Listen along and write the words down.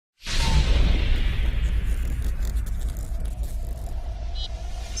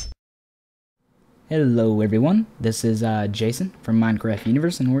Hello everyone, this is Jason from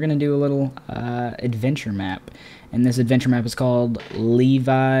MinecraftUniverse, and we're going to do a little adventure map. And this adventure map is called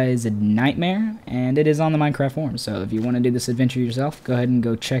Levi's Nightmare, and it is on the Minecraft forum. So if you want to do this adventure yourself, go ahead and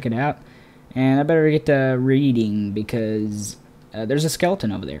go check it out. And I better get to reading because there's a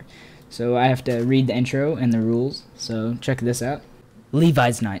skeleton over there. So I have to read the intro and the rules, so check this out.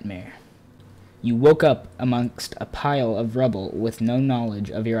 Levi's Nightmare. You woke up amongst a pile of rubble with no knowledge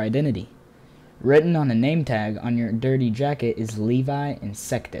of your identity. Written on a name tag on your dirty jacket is Levi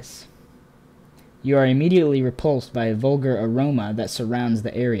Insectus. You are immediately repulsed by a vulgar aroma that surrounds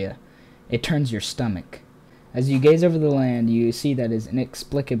the area. It turns your stomach. As you gaze over the land, you see that it is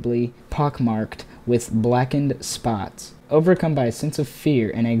inexplicably pockmarked with blackened spots. Overcome by a sense of fear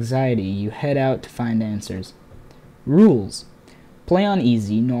and anxiety, you head out to find answers. Rules. Play on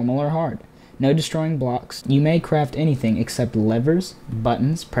easy, normal, or hard. No destroying blocks. You may craft anything except levers,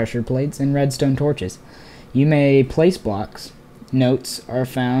 buttons, pressure plates, and redstone torches. You may place blocks. Notes are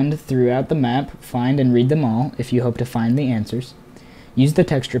found throughout the map. Find and read them all if you hope to find the answers. Use the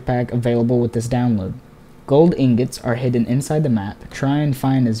texture pack available with this download. Gold ingots are hidden inside the map. Try and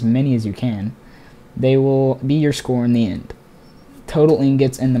find as many as you can. They will be your score in the end. Total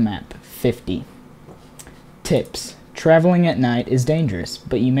ingots in the map, 50. Tips. Traveling at night is dangerous,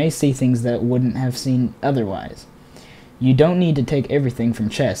 but you may see things that wouldn't have seen otherwise. You don't need to take everything from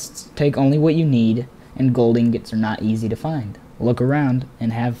chests. Take only what you need, and gold ingots are not easy to find. Look around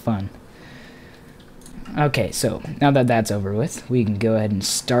and have fun. Okay, so now that that's over with, we can go ahead and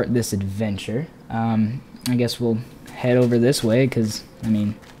start this adventure. I guess we'll head over this way, because, I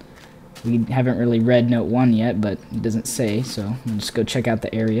mean, we haven't really read Note 1 yet, but it doesn't say, so we'll just go check out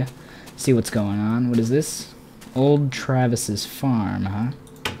the area, see what's going on. What is this? Old Travis's farm, huh?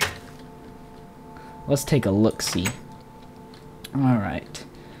 Let's take a look-see. Alright.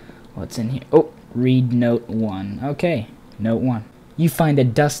 What's in here? Oh, read Note 1. Okay, Note 1. You find a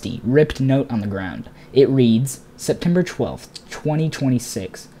dusty, ripped note on the ground. It reads, September 12th,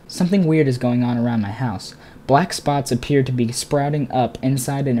 2026. Something weird is going on around my house. Black spots appear to be sprouting up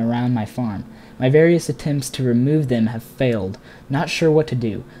inside and around my farm. My various attempts to remove them have failed. Not sure what to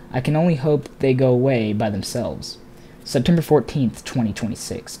do. I can only hope they go away by themselves. September 14th,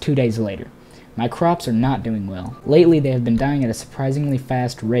 2026, 2 days later. My crops are not doing well. Lately they have been dying at a surprisingly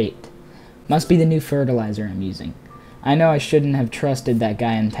fast rate. Must be the new fertilizer I'm using. I know I shouldn't have trusted that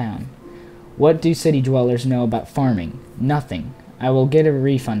guy in town. What do city dwellers know about farming? Nothing. I will get a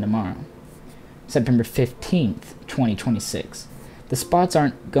refund tomorrow. September 15th, 2026. The spots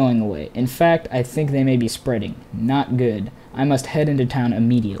aren't going away. In fact, I think they may be spreading. Not good. I must head into town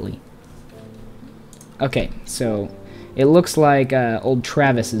immediately. Okay, so it looks like old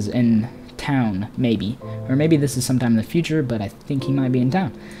Travis is in town, maybe. Or maybe this is sometime in the future, but I think he might be in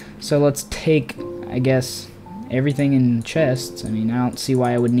town. So let's take, I guess, everything in chests. I mean, I don't see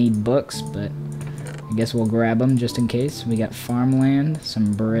why I would need books, but I guess we'll grab them just in case. We got farmland,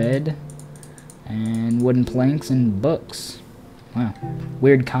 some bread, and wooden planks and books. Wow,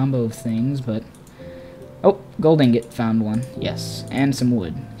 weird combo of things, but... Oh, gold ingot, found one. Yes, and some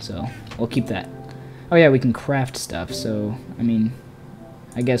wood, so we'll keep that. Oh yeah, we can craft stuff, so, I mean,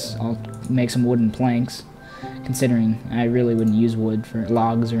 I guess I'll make some wooden planks, considering I really wouldn't use wood for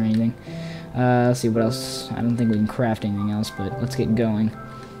logs or anything. Let's see what else. I don't think we can craft anything else, but let's get going.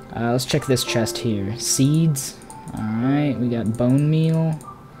 Let's check this chest here. Seeds. Alright, we got bone meal,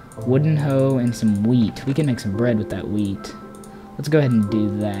 wooden hoe, and some wheat. We can make some bread with that wheat. Let's go ahead and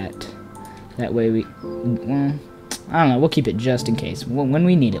do that. That way we... Well, I don't know. We'll keep it just in case. When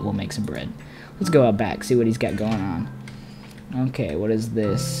we need it, we'll make some bread. Let's go out back, see what he's got going on. Okay, what is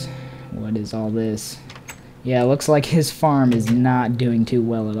this? What is all this? Yeah, it looks like his farm is not doing too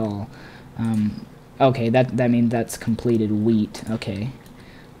well at all. Okay, that means that's completed wheat. Okay.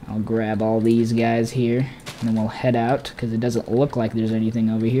 I'll grab all these guys here, and then we'll head out, because it doesn't look like there's anything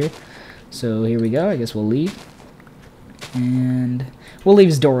over here. So here we go. I guess we'll leave. And we'll leave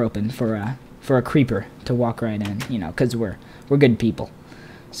his door open for a creeper to walk right in, you know, because we're good people.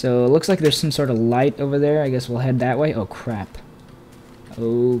 So it looks like there's some sort of light over there. I guess we'll head that way. Oh crap.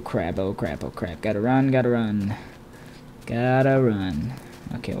 Oh crap, oh crap, oh crap. Gotta run, gotta run. Gotta run.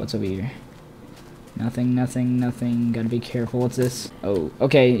 Okay, what's over here? Nothing, nothing, nothing. Gotta be careful. What's this? Oh,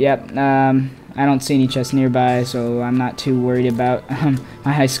 okay, yep. I don't see any chests nearby, so I'm not too worried about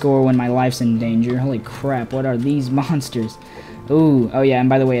my high score when my life's in danger. Holy crap, what are these monsters? Ooh, oh yeah, and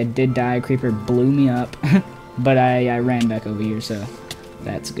by the way, I did die. A creeper blew me up, but I ran back over here, so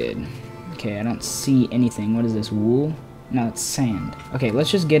that's good. Okay, I don't see anything. What is this, wool? No, it's sand. Okay,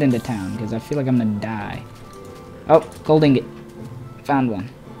 let's just get into town, because I feel like I'm gonna die. Oh, gold ingot. Found one.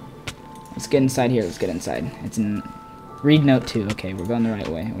 Let's get inside here. Let's get inside. It's in read note 2. Okay, we're going the right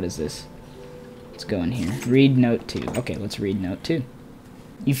way. What is this? Let's go in here. Read note 2. Okay, let's read note 2.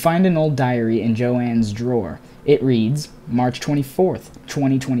 You find an old diary in Joanne's drawer. It reads, March 24th,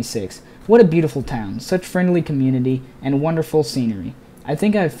 2026. What a beautiful town. Such friendly community and wonderful scenery. I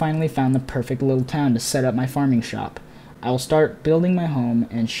think I have finally found the perfect little town to set up my farming shop. I will start building my home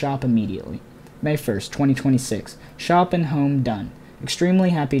and shop immediately. May 1st, 2026. Shop and home done. Extremely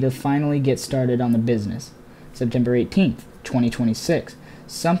happy to finally get started on the business. September 18th, 2026.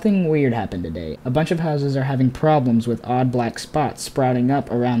 Something weird happened today. A bunch of houses are having problems with odd black spots sprouting up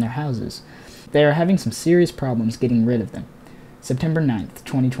around their houses. They are having some serious problems getting rid of them. September 9th,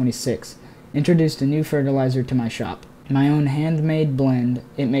 2026. Introduced a new fertilizer to my shop. My own handmade blend.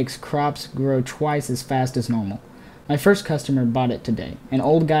 It makes crops grow twice as fast as normal. My first customer bought it today. An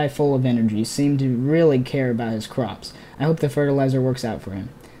old guy full of energy seemed to really care about his crops. I hope the fertilizer works out for him.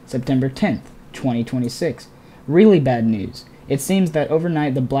 September 10th, 2026. Really bad news. It seems that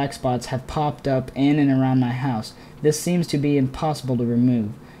overnight the black spots have popped up in and around my house. This seems to be impossible to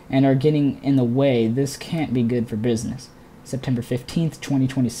remove, and are getting in the way. This can't be good for business. September 15th,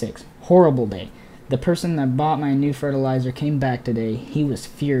 2026. Horrible day. The person that bought my new fertilizer came back today. He was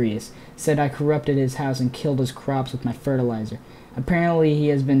furious. Said I corrupted his house and killed his crops with my fertilizer. Apparently he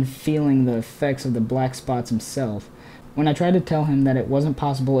has been feeling the effects of the black spots himself. When I tried to tell him that it wasn't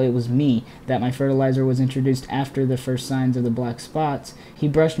possible it was me, that my fertilizer was introduced after the first signs of the black spots, he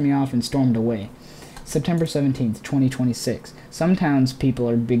brushed me off and stormed away. September 17th, 2026. Some townspeople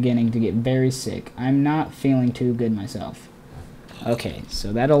are beginning to get very sick. I'm not feeling too good myself. Okay,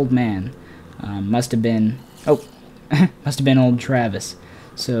 so that old man must have been... Oh, must have been old Travis.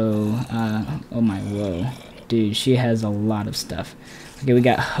 So, oh my, whoa. Dude, she has a lot of stuff. Okay, we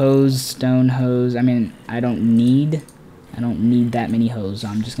got hose, stone hose. I mean, I don't need that many hose. So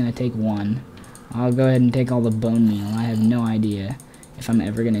I'm just gonna take one. I'll go ahead and take all the bone meal. I have no idea if I'm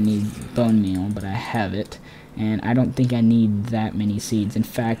ever gonna need bone meal, but I have it. And I don't think I need that many seeds. In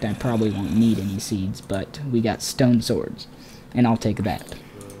fact, I probably won't need any seeds, but we got stone swords. And I'll take that.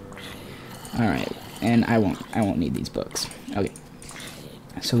 Alright, and I won't need these books. Okay.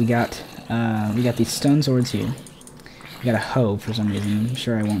 So we got these stone swords here. We got a hoe for some reason. I'm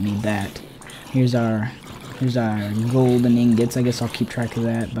sure I won't need that. Here's our golden ingots. I guess I'll keep track of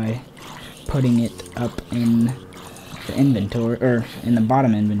that by putting it up in the inventory, or in the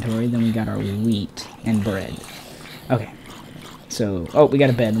bottom inventory. Then we got our wheat and bread. Okay. So, oh, we got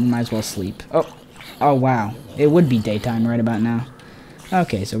a bed. We might as well sleep. Oh wow. It would be daytime right about now.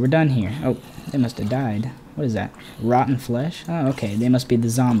 Okay, so we're done here. Oh, they must have died. What is that? Rotten flesh? Oh, okay. They must be the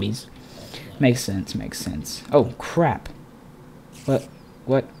zombies. Makes sense, makes sense. Oh, crap. What?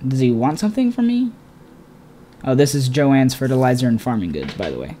 Does he want something from me? Oh, this is Joanne's fertilizer and farming goods, by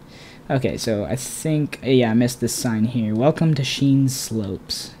the way. Okay, so I think... Yeah, I missed this sign here. Welcome to Sheen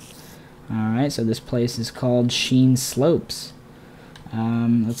Slopes. Alright, so this place is called Sheen Slopes.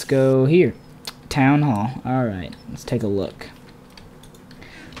 Let's go here. Town Hall. Alright, let's take a look.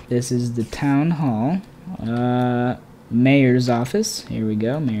 This is the Town Hall. Mayor's office. Here we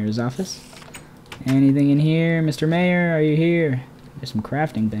go, Mayor's office. Anything in here? Mr. Mayor, are you here? There's some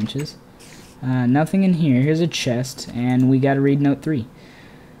crafting benches. Nothing in here. Here's a chest, and we gotta read note 3.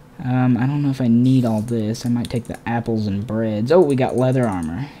 I don't know if I need all this. I might take the apples and breads. Oh, we got leather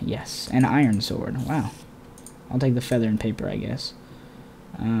armor. Yes, and iron sword. Wow. I'll take the feather and paper, I guess.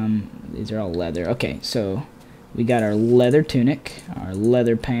 These are all leather. Okay, so we got our leather tunic, our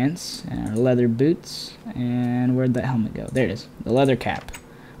leather pants, and our leather boots. And where'd that helmet go? There it is. The leather cap.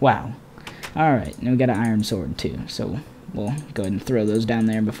 Wow. Alright, and we got an iron sword too. So we'll go ahead and throw those down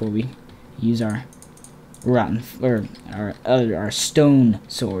there before we use our our stone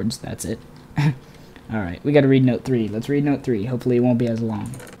swords. That's it. Alright, we gotta read note 3. Let's read note 3. Hopefully it won't be as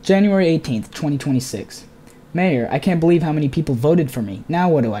long. January 18th, 2026. Mayor, I can't believe how many people voted for me. Now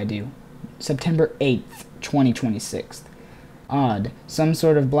what do I do? September 8th, 2026. Odd. Some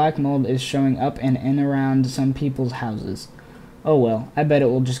sort of black mold is showing up and in around some people's houses. Oh well, I bet it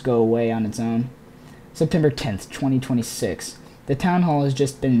will just go away on its own. September 10th, 2026. The town hall has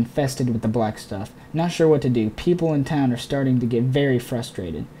just been infested with the black stuff. Not sure what to do. People in town are starting to get very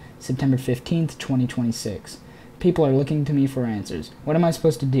frustrated. September 15th, 2026. People are looking to me for answers. What am I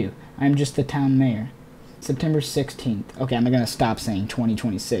supposed to do? I am just the town mayor. September 16th. Okay, I'm going to stop saying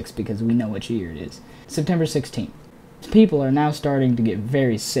 2026 because we know which year it is. September 16th. People are now starting to get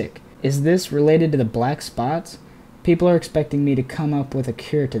very sick. Is this related to the black spots? People are expecting me to come up with a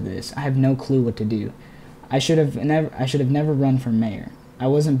cure to this. I have no clue what to do. I should have never run for mayor. I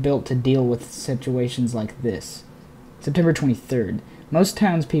wasn't built to deal with situations like this. September 23rd. Most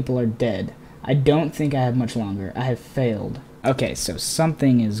townspeople are dead. I don't think I have much longer. I have failed. Okay, so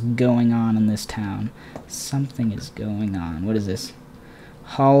something is going on in this town. Something is going on. What is this?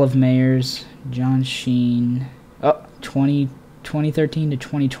 Hall of Mayors, John Sheen. Oh, 2013 to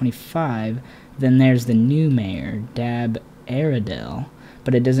 2025. Then there's the new mayor, Dab Aradel.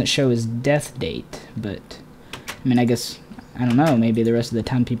 But it doesn't show his death date. But, I mean, I guess, I don't know. Maybe the rest of the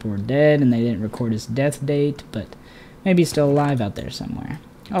town people were dead and they didn't record his death date. But maybe he's still alive out there somewhere.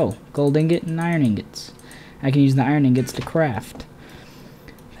 Oh, gold ingot and iron ingots. I can use the iron ingots to craft.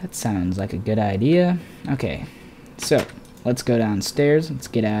 That sounds like a good idea. Okay, so let's go downstairs. Let's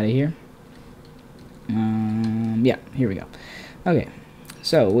get out of here. Yeah, here we go. Okay,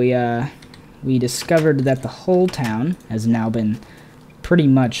 so we discovered that the whole town has now been pretty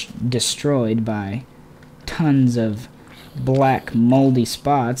much destroyed by tons of black moldy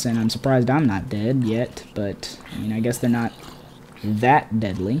spots, and I'm surprised I'm not dead yet, but I mean, I guess they're not that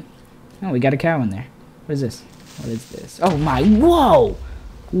deadly. Oh, we got a cow in there. What is this? What is this? Oh my, whoa!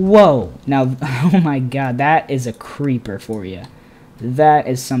 Whoa! Now, oh my god, that is a creeper for you. That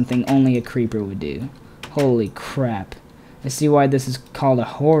is something only a creeper would do. Holy crap. I see why this is called a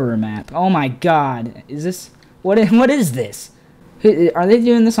horror map. Oh my god, is this, what is this? Are they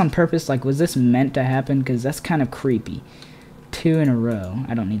doing this on purpose? Like, was this meant to happen? Because that's kind of creepy. 2 in a row.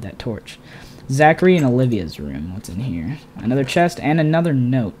 I don't need that torch. Zachary and Olivia's room. What's in here? Another chest and another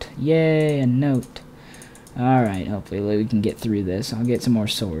note. Yay, a note. Alright, hopefully we can get through this. I'll get some more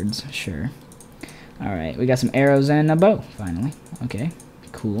swords, sure. Alright, we got some arrows and a bow, finally. Okay,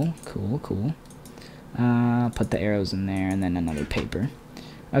 cool, cool, cool. Put the arrows in there and then another paper.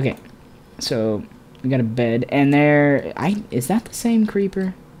 Okay, so we got a bed, and there... is that the same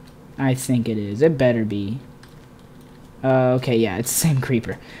creeper? I think it is. It better be. Okay, yeah, it's the same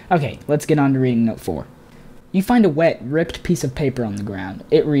creeper. Okay, let's get on to reading note 4. You find a wet, ripped piece of paper on the ground.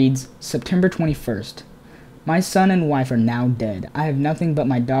 It reads, September 21st. My son and wife are now dead. I have nothing but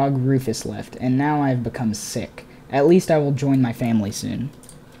my dog Rufus left, and now I have become sick. At least I will join my family soon.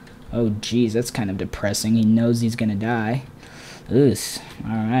 Oh, geez, that's kind of depressing. He knows he's gonna die. Ugh.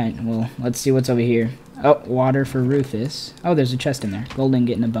 Alright, well, let's see what's over here. Oh, water for Rufus. Oh, there's a chest in there. Gold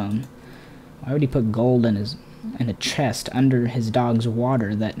ingot and a bone. Why would he put gold in a chest under his dog's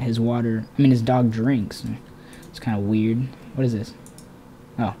water that his dog drinks? It's kind of weird. What is this?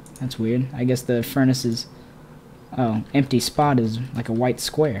 Oh, that's weird. I guess the furnace is... Oh, empty spot is like a white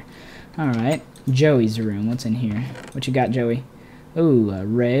square. Alright, Joey's room. What's in here? What you got, Joey? Ooh,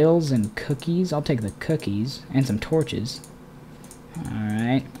 rails and cookies. I'll take the cookies. And some torches.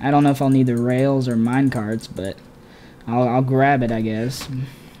 Alright. I don't know if I'll need the rails or minecarts, but I'll grab it, I guess.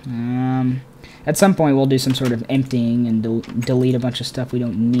 At some point, we'll do some sort of emptying and delete a bunch of stuff we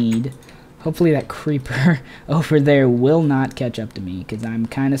don't need. Hopefully that creeper over there will not catch up to me, because I'm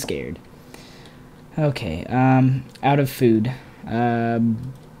kind of scared. Okay, out of food.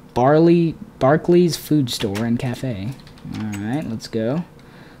 Barclay's food store and cafe. Alright, let's go.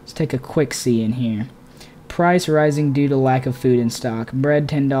 Let's take a quick see in here. Price rising due to lack of food in stock. Bread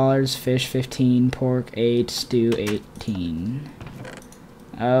 $10, fish $15, pork $8, stew $18.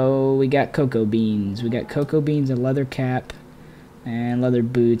 Oh, we got cocoa beans. We got cocoa beans, a leather cap, and leather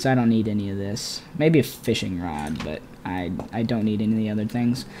boots. I don't need any of this. Maybe a fishing rod, but I don't need any of the other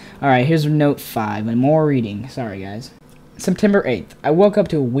things. Alright, here's note 5, and more reading. Sorry, guys. September 8th. I woke up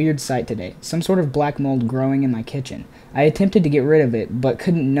to a weird sight today. Some sort of black mold growing in my kitchen. I attempted to get rid of it, but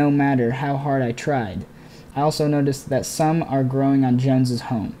couldn't no matter how hard I tried. I also noticed that some are growing on Jones's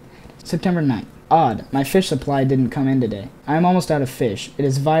home. September 9th. Odd, my fish supply didn't come in today. I am almost out of fish. It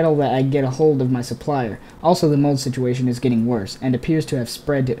is vital that I get a hold of my supplier. Also, the mold situation is getting worse, and appears to have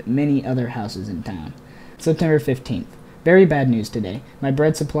spread to many other houses in town. September 15th. Very bad news today. My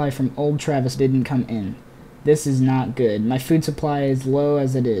bread supply from Old Travis didn't come in. This is not good. My food supply is low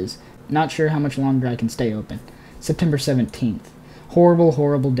as it is. Not sure how much longer I can stay open. September 17th. Horrible,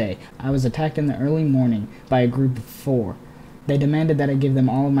 horrible day. I was attacked in the early morning by a group of 4. They demanded that I give them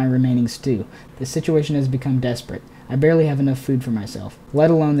all of my remaining stew. The situation has become desperate. I barely have enough food for myself, let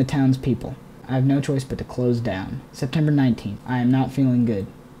alone the town's people. I have no choice but to close down. September 19th. I am not feeling good.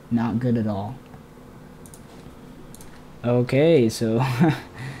 Not good at all. Okay, so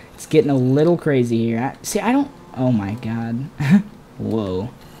it's getting a little crazy here. Oh my god. Whoa.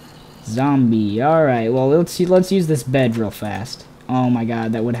 Zombie. Alright, well, let's use this bed real fast. Oh my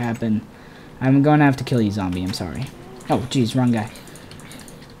god, that would happen. I'm going to have to kill you, zombie. I'm sorry. Oh, jeez, wrong guy.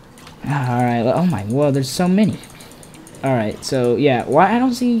 Alright, oh my, whoa, there's so many. Alright, so, yeah, I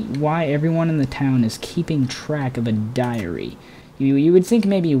don't see why everyone in the town is keeping track of a diary. You would think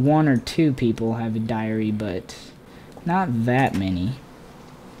maybe 1 or 2 people have a diary, but Not that many.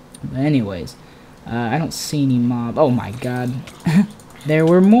 But anyways, I don't see any mob. Oh my god. There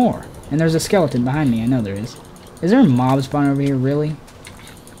were more. And there's a skeleton behind me. I know there is. Is there a mob spawn over here, really?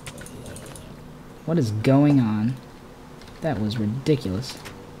 What is going on? That was ridiculous.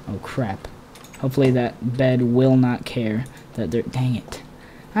 Oh crap. Hopefully that bed will not care that they're... Dang it.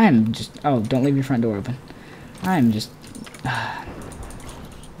 I am just... Oh, don't leave your front door open. I am just...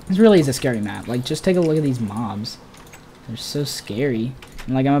 This really is a scary map. Like, just take a look at these mobs. They're so scary.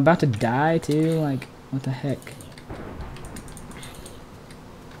 And, like, I'm about to die, too. Like, what the heck?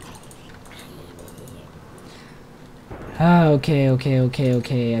 Ah, okay.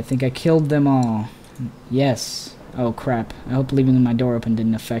 I think I killed them all. Yes. Oh, crap. I hope leaving my door open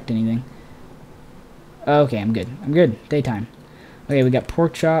didn't affect anything. Okay, I'm good. Daytime. Okay, we got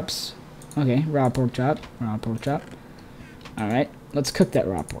pork chops. Okay, raw pork chop. Alright, let's cook that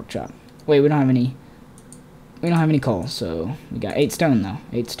raw pork chop. Wait, we don't have any coal, so we got 8 stone, though.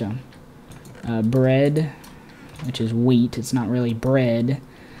 8 stone. Bread, which is wheat. It's not really bread.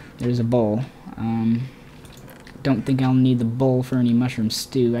 There's a bowl. Don't think I'll need the bowl for any mushroom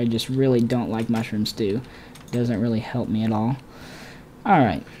stew. I just really don't like mushroom stew. It doesn't really help me at all.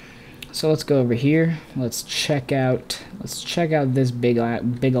 Alright, so let's go over here. Let's check out this big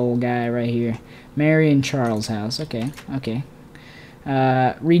old guy right here. Mary and Charles' house. Okay.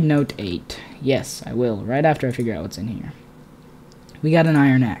 Read note 8. Yes, I will. Right after I figure out what's in here. We got an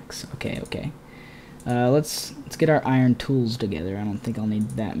iron axe. Okay. Let's get our iron tools together. I don't think I'll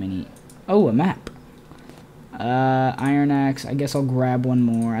need that many. Oh, a map. Iron axe. I guess I'll grab one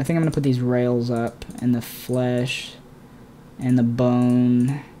more. I think I'm gonna put these rails up, and the flesh, and the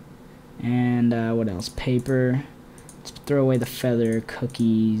bone, and what else? Paper. Let's throw away the feather.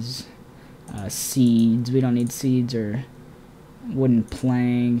 Cookies. Seeds. We don't need seeds or wooden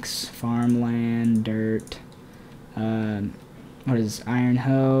planks. Farmland. Dirt. What is iron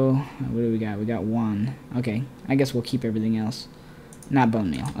hoe? What do we got? We got 1. Okay. I guess we'll keep everything else. Not bone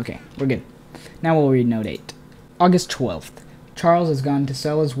meal. Okay. We're good. Now we'll read note 8. August 12th. Charles has gone to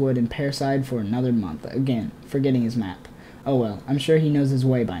sell his wood in Pearside for another month. Again, forgetting his map. Oh well, I'm sure he knows his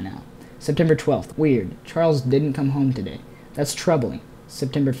way by now. September 12th. Weird. Charles didn't come home today. That's troubling.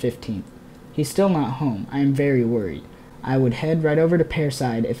 September 15th. He's still not home. I am very worried. I would head right over to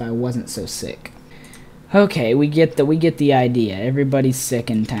Pearside if I wasn't so sick. Okay, we get the idea. Everybody's sick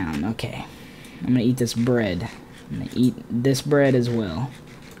in town. Okay. I'm gonna eat this bread. I'm gonna eat this bread as well.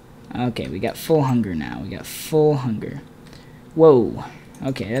 Okay, we got full hunger now. Whoa.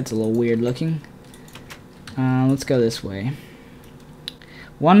 Okay, that's a little weird looking. Let's go this way.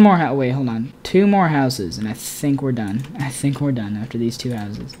 One more house. Wait, hold on. 2 more houses, and I think we're done. After these 2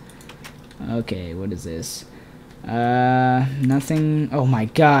 houses. Okay, what is this? Nothing. Oh my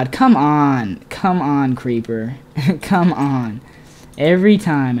god, come on, creeper. Come on. Every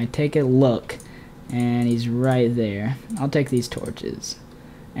time I take a look, and he's right there. I'll take these torches.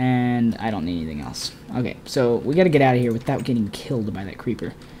 And I don't need anything else. Okay, so we gotta get out of here without getting killed by that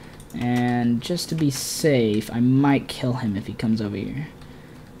creeper. And just to be safe, I might kill him if he comes over here.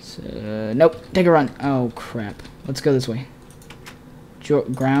 So, nope, take a run. Oh, crap. Let's go this way.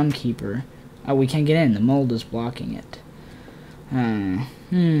 Groundkeeper. Oh, we can't get in. The mold is blocking it.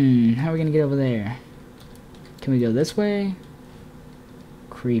 How are we gonna get over there? Can we go this way?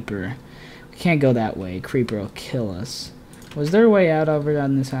 Creeper. We can't go that way. Creeper will kill us. Was there a way out over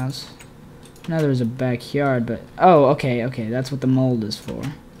on this house? No, there was a backyard, but... Oh, okay, that's what the mold is for.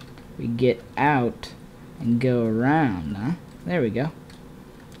 We get out and go around, huh? There we go.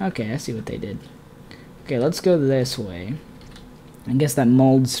 Okay, I see what they did. Okay, let's go this way. I guess that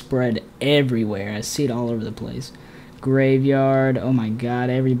mold spread everywhere. I see it all over the place. Graveyard. Oh my god,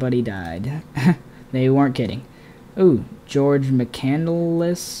 everybody died. They weren't kidding. Ooh, George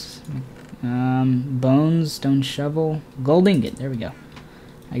McCandless. Bones, stone shovel, gold ingot. There we go.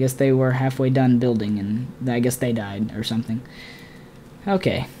 I guess they were halfway done building, and I guess they died or something.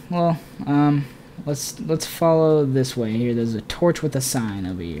 Okay, well, let's follow this way here. There's a torch with a sign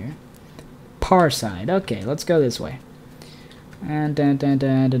over here. Parside. Okay, let's go this way. And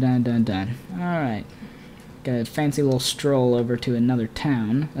dun. Alright. Got a fancy little stroll over to another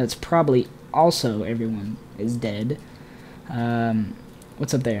town. That's probably also everyone is dead.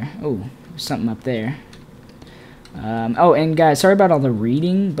 What's up there? Oh, there's something up there. Oh, and guys, sorry about all the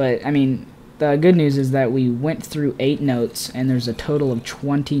reading, but, I mean, the good news is that we went through 8 notes, and there's a total of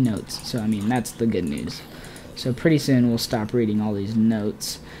 20 notes. So, I mean, that's the good news. So, pretty soon we'll stop reading all these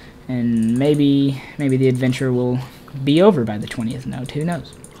notes, and maybe the adventure will be over by the 20th note. Who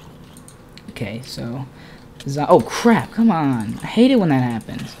knows? Okay, so... Oh, crap, come on. I hate it when that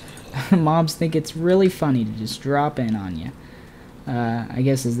happens. Mobs think it's really funny to just drop in on you. I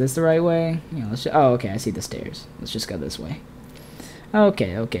guess, is this the right way? Yeah, oh, okay, I see the stairs. Let's just go this way.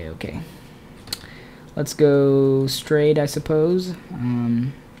 Okay. Let's go straight, I suppose.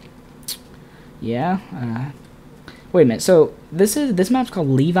 Yeah. Wait a minute. So this map's called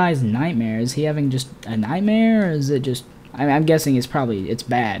Levi's Nightmare. Is he having just a nightmare, or is it just? I'm guessing it's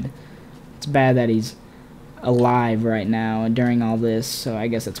bad. It's bad that he's alive right now during all this. So I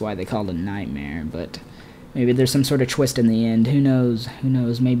guess that's why they called it a nightmare. But maybe there's some sort of twist in the end. Who knows? Who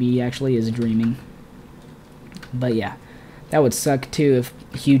knows? Maybe he actually is dreaming. But yeah. That would suck too if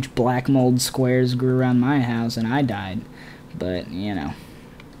huge black mold squares grew around my house and I died. But, you know.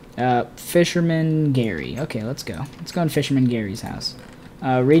 Fisherman Gary. Okay, let's go. Let's go in Fisherman Gary's house.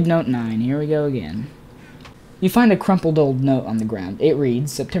 Read note 9. Here we go again. You find a crumpled old note on the ground. It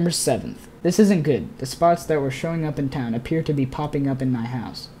reads, September 7th. This isn't good. The spots that were showing up in town appear to be popping up in my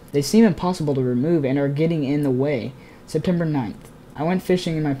house. They seem impossible to remove and are getting in the way. September 9th. I went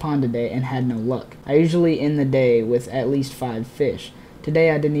fishing in my pond today and had no luck. I usually end the day with at least 5 fish.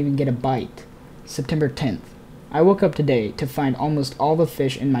 Today I didn't even get a bite. September 10th. I woke up today to find almost all the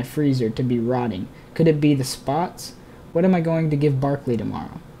fish in my freezer to be rotting. Could it be the spots? What am I going to give Barkley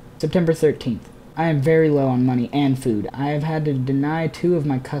tomorrow? September 13th. I am very low on money and food. I have had to deny 2 of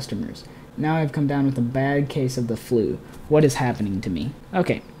my customers. Now I've come down with a bad case of the flu. What is happening to me?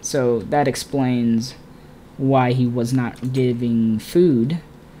 Okay, so that explains why he was not giving food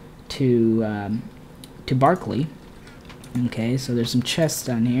to Barkley. Okay, so there's some chests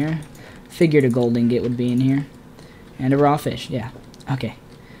down here. Figured a gold ingot would be in here. And a raw fish, yeah. Okay.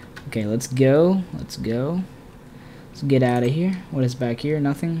 Okay, let's go. Let's get out of here. What is back here?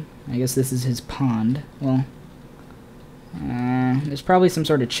 Nothing? I guess this is his pond. Well, there's probably some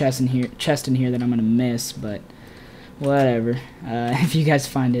sort of chest in here that I'm gonna miss, but whatever. If you guys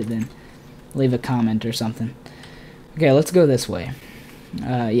find it, then leave a comment or something. Okay, let's go this way.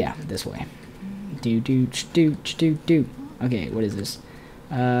 Yeah, this way. Do. Okay, what is this?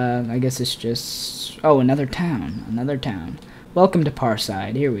 I guess it's just... Oh, another town. Welcome to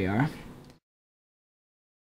Parside. Here we are.